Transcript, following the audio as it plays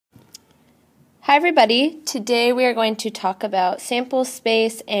Hi everybody, today we are going to talk about sample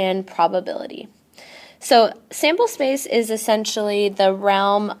space and probability. So sample space is essentially the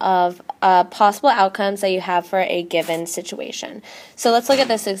realm of possible outcomes that you have for a given situation. So let's look at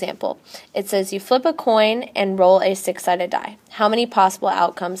this example. It says you flip a coin and roll a six-sided die. How many possible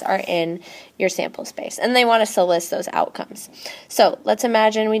outcomes are in your sample space? And they want us to list those outcomes. So let's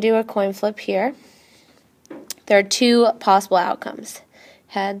imagine we do a coin flip here. There are two possible outcomes,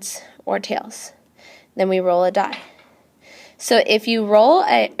 heads or tails. Then we roll a die. So if you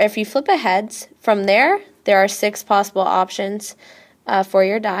flip a heads, from there are six possible options for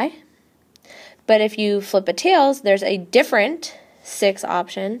your die. But if you flip a tails, there's a different six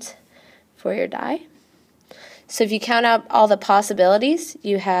options for your die. So if you count out all the possibilities,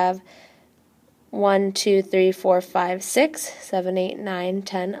 you have 1, 2, 3, 4, 5, 6, 7, 8, 9,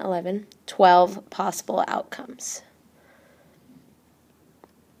 10, 11, 12 possible outcomes.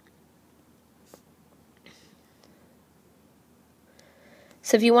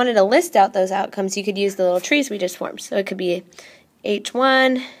 So if you wanted to list out those outcomes, you could use the little trees we just formed. So it could be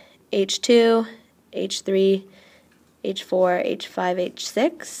H1, H2, H3, H4, H5,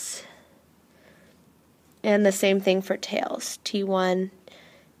 H6. And the same thing for tails. T1,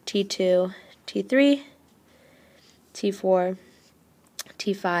 T2, T3, T4,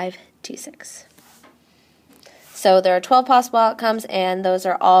 T5, T6. So there are 12 possible outcomes, and those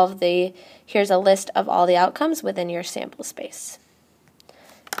are all here's a list of all the outcomes within your sample space.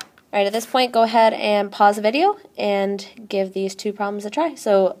 All right, at this point, go ahead and pause the video and give these two problems a try.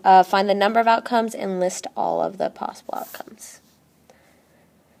 So find the number of outcomes and list all of the possible outcomes.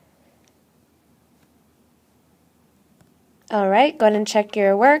 All right, go ahead and check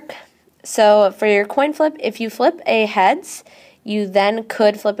your work. So for your coin flip, if you flip a heads, you then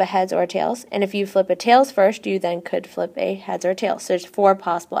could flip a heads or tails. And if you flip a tails first, you then could flip a heads or tails. So there's 4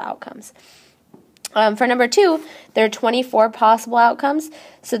 possible outcomes. For number 2, there are 24 possible outcomes.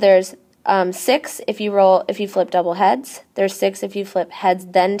 So there's 6 if you flip double heads. There's 6 if you flip heads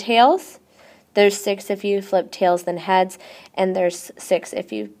then tails. There's 6 if you flip tails then heads, and there's 6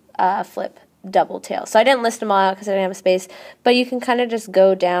 if you flip double tails. So I didn't list them all out because I didn't have a space, but you can kind of just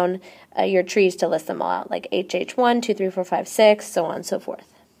go down your trees to list them all out, like HH1, 2, 3, 4, 5, 6, so on and so forth.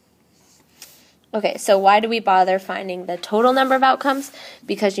 Okay, so why do we bother finding the total number of outcomes?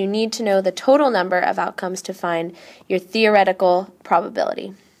 Because you need to know the total number of outcomes to find your theoretical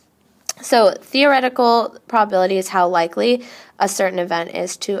probability. So theoretical probability is how likely a certain event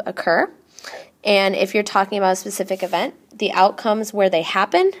is to occur. And if you're talking about a specific event, the outcomes where they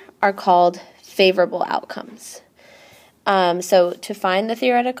happen are called favorable outcomes. So to find the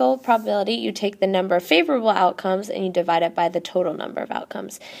theoretical probability, you take the number of favorable outcomes and you divide it by the total number of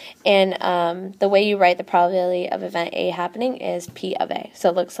outcomes. And the way you write the probability of event A happening is P of A. So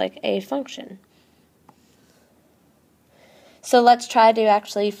it looks like a function. So let's try to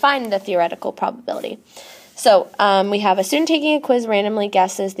actually find the theoretical probability. So we have a student taking a quiz randomly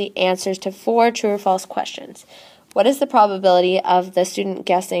guesses the answers to 4 true or false questions. What is the probability of the student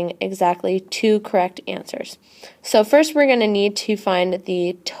guessing exactly 2 correct answers? So first we're going to need to find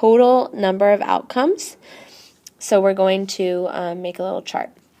the total number of outcomes. So we're going to make a little chart.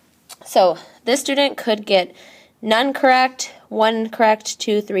 So this student could get none correct, 1 correct,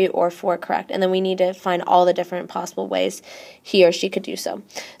 2, 3, or 4 correct. And then we need to find all the different possible ways he or she could do so.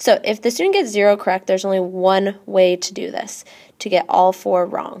 So if the student gets 0 correct, there's only one way to do this, to get all 4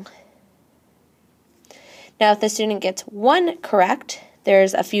 wrong. Now, if the student gets 1 correct,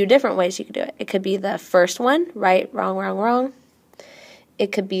 there's a few different ways you could do it. It could be the first one, right, wrong, wrong, wrong.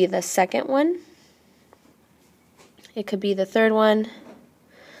 It could be the second one. It could be the third one,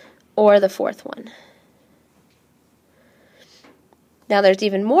 or the fourth one. Now, there's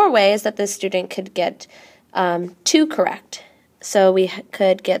even more ways that the student could get 2 correct. So we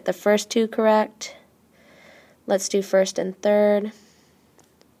could get the first 2 correct. Let's do first and third.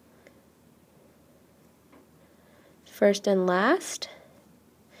 First and last.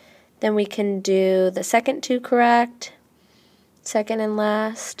 Then we can do the second 2 correct, second and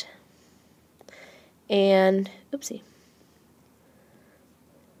last, and,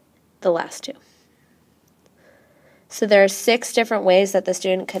 the last 2. So there are 6 different ways that the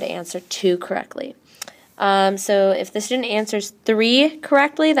student could answer 2 correctly. So if the student answers 3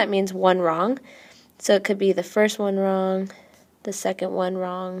 correctly, that means 1 wrong. So it could be the first one wrong, the second one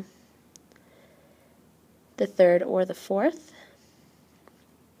wrong, the third or the fourth.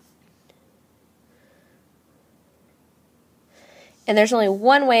 And there's only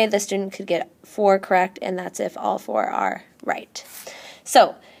one way the student could get 4 correct, and that's if all 4 are right.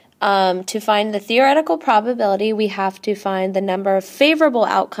 So To find the theoretical probability, we have to find the number of favorable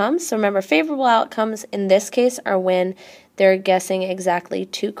outcomes. So remember, favorable outcomes in this case are when they're guessing exactly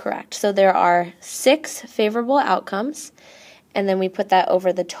 2 correct. So there are 6 favorable outcomes, and then we put that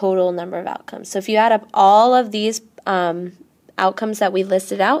over the total number of outcomes. So if you add up all of these outcomes that we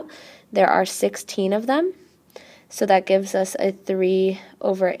listed out, there are 16 of them. So that gives us a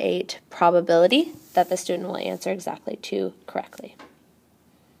 3/8 probability that the student will answer exactly 2 correctly.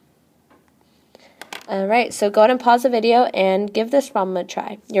 Alright, so go ahead and pause the video and give this problem a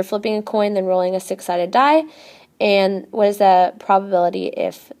try. You're flipping a coin, then rolling a 6-sided die, and what is the probability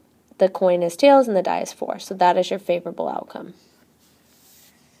if the coin is tails and the die is 4? So that is your favorable outcome.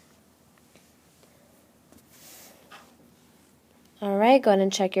 Alright, go ahead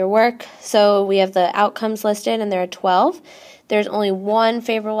and check your work. So we have the outcomes listed, and there are 12. There's only one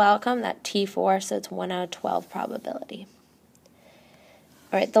favorable outcome, that T4, so it's 1 out of 12 probability.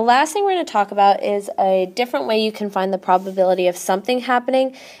 All right, the last thing we're going to talk about is a different way you can find the probability of something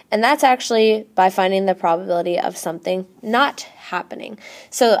happening, and that's actually by finding the probability of something not happening.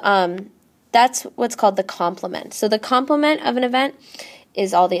 So that's what's called the complement. So the complement of an event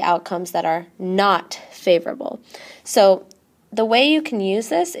is all the outcomes that are not favorable. So the way you can use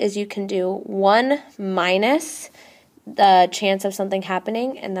this is you can do 1 minus the chance of something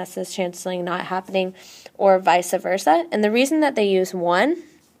happening, and that's the chance of something not happening, or vice versa. And the reason that they use 1,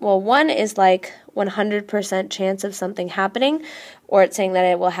 well, 1 is like 100% chance of something happening, or it's saying that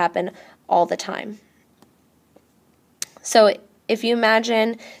it will happen all the time. So if you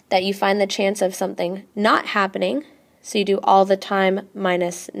imagine that you find the chance of something not happening, so you do all the time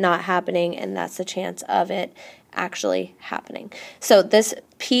minus not happening, and that's the chance of it actually happening. So this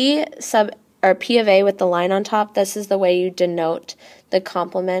P of A with the line on top, this is the way you denote the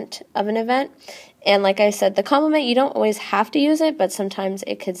complement of an event. And like I said, the complement, you don't always have to use it, but sometimes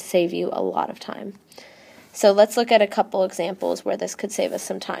it could save you a lot of time. So let's look at a couple examples where this could save us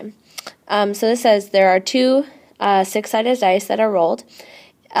some time. So this says there are 2 6-sided dice that are rolled,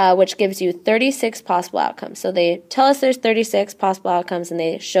 which gives you 36 possible outcomes. So they tell us there's 36 possible outcomes, and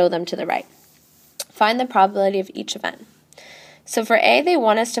they show them to the right. Find the probability of each event. So for A, they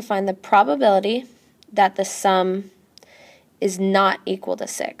want us to find the probability that the sum is not equal to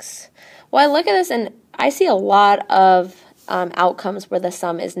 6. Well, I look at this and I see a lot of outcomes where the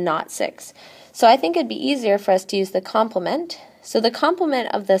sum is not 6. So I think it'd be easier for us to use the complement. So the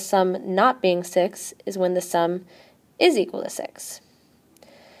complement of the sum not being 6 is when the sum is equal to 6.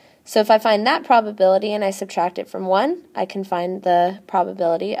 So if I find that probability and I subtract it from 1, I can find the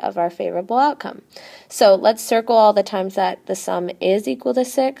probability of our favorable outcome. So let's circle all the times that the sum is equal to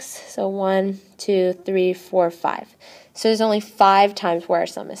 6. So 1, 2, 3, 4, 5. So there's only 5 times where our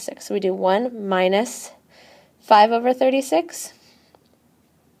sum is 6. So we do 1 minus 5 over 36,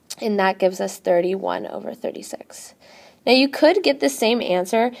 and that gives us 31 over 36. Now you could get the same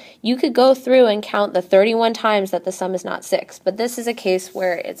answer. You could go through and count the 31 times that the sum is not 6, but this is a case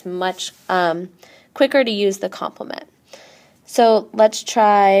where it's much quicker to use the complement. So let's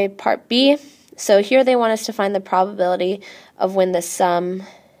try part B. So here they want us to find the probability of when the sum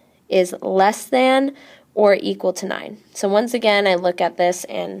is less than or equal to 9. So once again, I look at this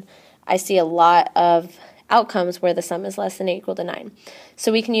and I see a lot of outcomes where the sum is less than or equal to 9.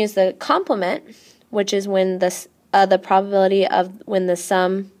 So we can use the complement, which is when the probability of when the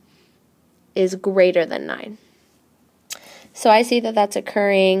sum is greater than 9. So I see that that's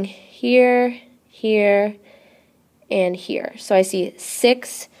occurring here, here, and here. So I see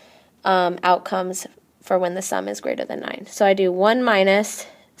 6 outcomes for when the sum is greater than 9. So I do 1 minus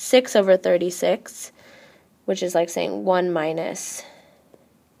 6 over 36, which is like saying 1 minus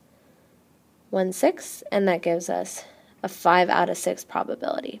 1/6, and that gives us a 5 out of 6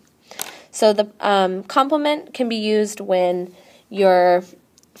 probability. So the complement can be used when your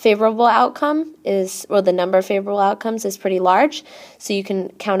favorable outcome is, well, the number of favorable outcomes is pretty large, so you can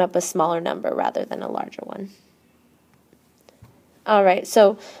count up a smaller number rather than a larger one. All right,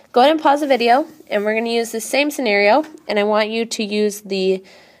 so go ahead and pause the video, and we're going to use the same scenario, and I want you to use the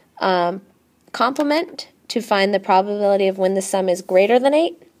complement to find the probability of when the sum is greater than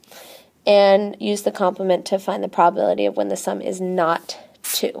 8, and use the complement to find the probability of when the sum is not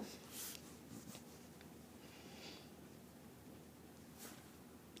 2.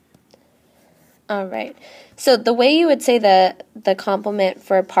 All right, so the way you would say the complement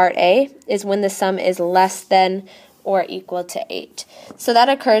for part A is when the sum is less than or equal to 8. So that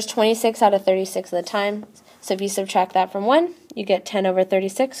occurs 26 out of 36 of the time. So if you subtract that from 1, you get 10 over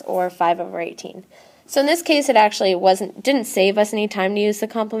 36 or 5 over 18. So in this case, it actually didn't save us any time to use the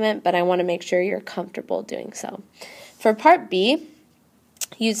complement, but I want to make sure you're comfortable doing so. For part B,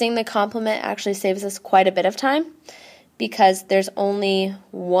 Using the complement actually saves us quite a bit of time because there's only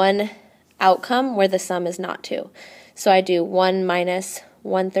one outcome where the sum is not 2. So I do 1 minus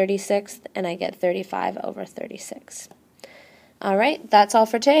 1/36 and I get 35 over 36. All right, that's all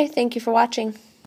for today. Thank you for watching.